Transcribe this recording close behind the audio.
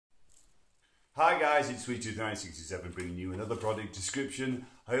Hi guys, it's Sweet2967 bringing you another product description.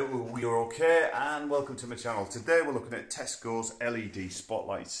 I hope you're okay and welcome to my channel. Today we're looking at Tesco's LED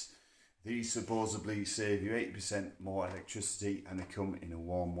spotlights. These supposedly save you 80% more electricity and they come in a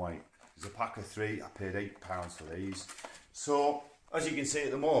warm white. There's a pack of 3, I paid £8 for these. So as you can see at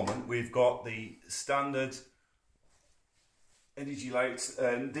the moment we've got the standard energy lights,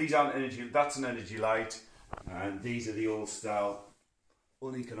 and these aren't energy, that's an energy light, and these are the old style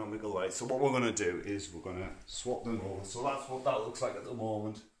uneconomical lights. So what we're going to do is we're going to swap them over. So that's what that looks like at the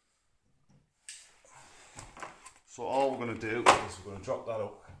moment. So all we're going to do is we're going to drop that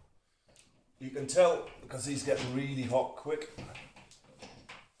up. You can tell because these get really hot quick.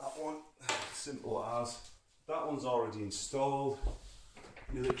 That one, simple as, that one's already installed.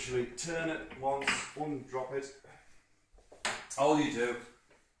 You literally turn it once, undrop it. All you do,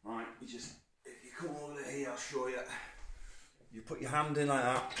 right, you just, if you come over here, I'll show you. You put your hand in like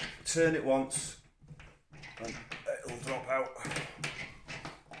that, turn it once, and it'll drop out.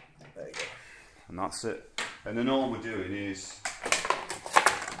 There you go. And that's it. And then all we're doing is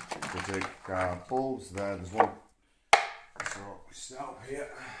the big bulbs there. There's one. So we start up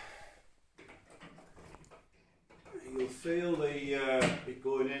here. You'll feel the it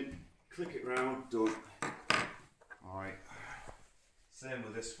going in. Click it round. Done. All right. Same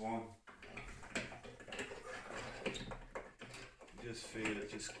with this one. Just feel it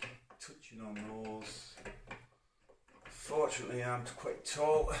just touching on those. Fortunately I'm quite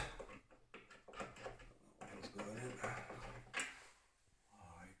tall. What's going in? Alright,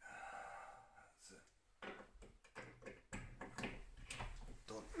 that's it.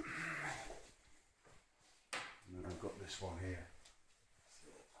 Done. And then I've got this one here.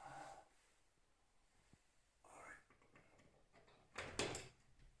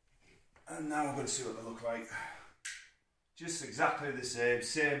 Alright. And now I'm going to see what they look like. Just exactly the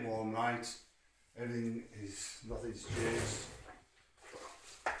same warm light. Everything is, nothing's changed.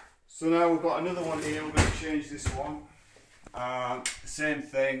 So now we've got another one here. We're going to change this one. Same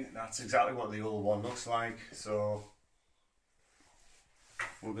thing. That's exactly what the old one looks like. So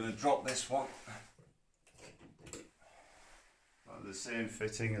we're going to drop this one. The same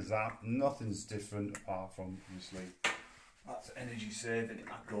fitting as that. Nothing's different apart from obviously that's energy saving.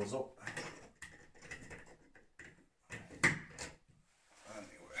 That goes up.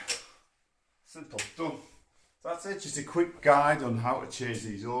 Simple, done. That's it, just a quick guide on how to change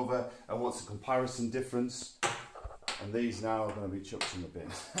these over and what's the comparison difference. And these now are going to be chucked in the bin.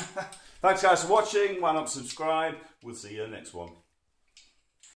 Thanks guys for watching, why not subscribe? We'll see you in the next one.